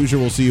 I'm Andy Hoosier.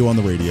 We'll see you on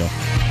the radio.